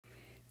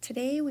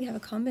Today we have a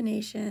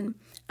combination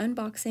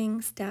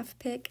unboxing, staff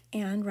pick,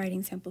 and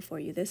writing sample for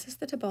you. This is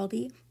the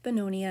Tibaldi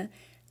Bononia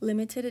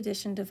limited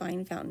edition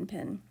Divine fountain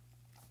pen.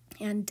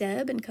 And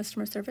Deb in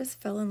customer service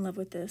fell in love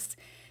with this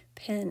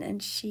pen,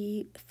 and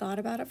she thought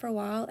about it for a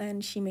while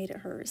and she made it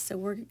hers.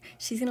 So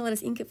she's gonna let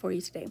us ink it for you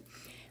today.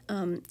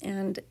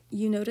 And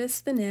you notice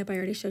the nib. I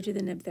already showed you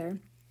the nib there.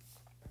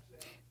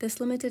 This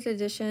limited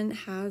edition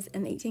has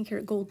an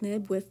 18-karat gold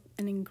nib with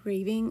an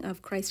engraving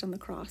of Christ on the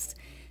cross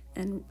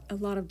and a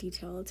lot of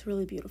detail. It's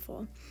really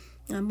beautiful.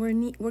 We're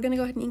going to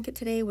go ahead and ink it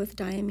today with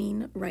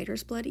diamine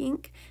writer's blood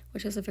ink,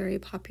 which is a very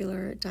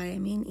popular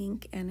diamine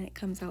ink, and it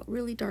comes out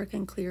really dark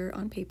and clear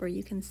on paper.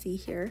 You can see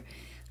here.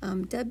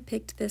 Deb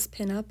picked this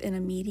pen up in a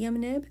medium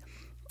nib,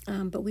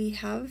 but we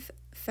have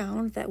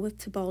found that with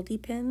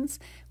Tibaldi pens,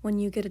 when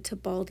you get a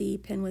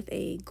Tibaldi pen with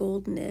a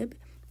gold nib,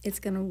 it's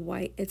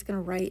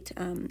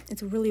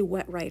a really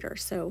wet writer.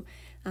 So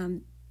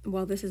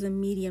while this is a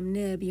medium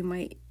nib, you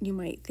might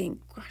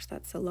think, gosh,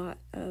 that's a lot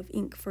of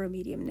ink for a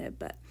medium nib.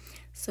 But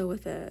so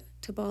with a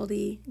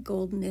Tibaldi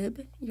gold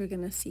nib, you're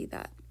gonna see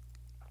that.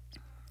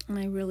 And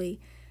I really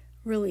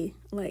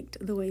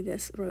liked the way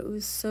this wrote. It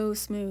was so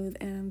smooth,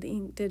 and the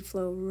ink did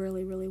flow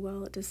really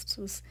well. It just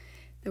was,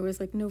 there was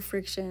like no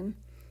friction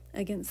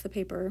against the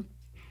paper.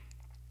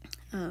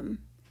 And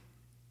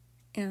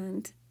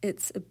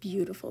it's a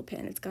beautiful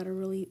pen. It's got a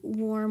really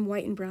warm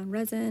white and brown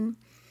resin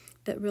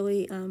that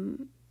really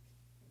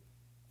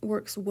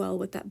works well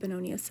with that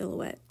Bononia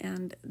silhouette,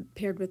 and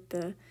paired with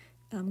the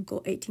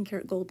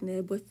 18-karat gold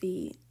nib with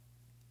the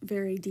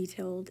very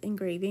detailed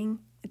engraving,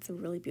 it's a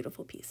really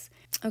beautiful piece.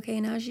 Okay,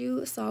 and as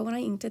you saw when I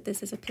inked it,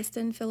 this is a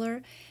piston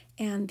filler,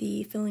 and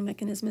the filling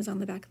mechanism is on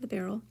the back of the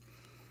barrel.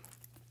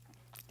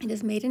 It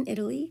is made in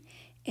Italy,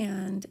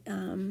 and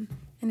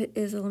it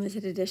is a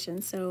limited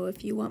edition. So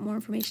if you want more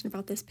information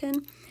about this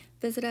pen,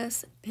 visit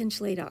us,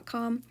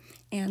 penchalet.com,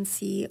 and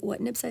see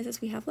what nib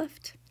sizes we have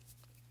left.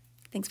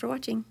 Thanks for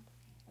watching.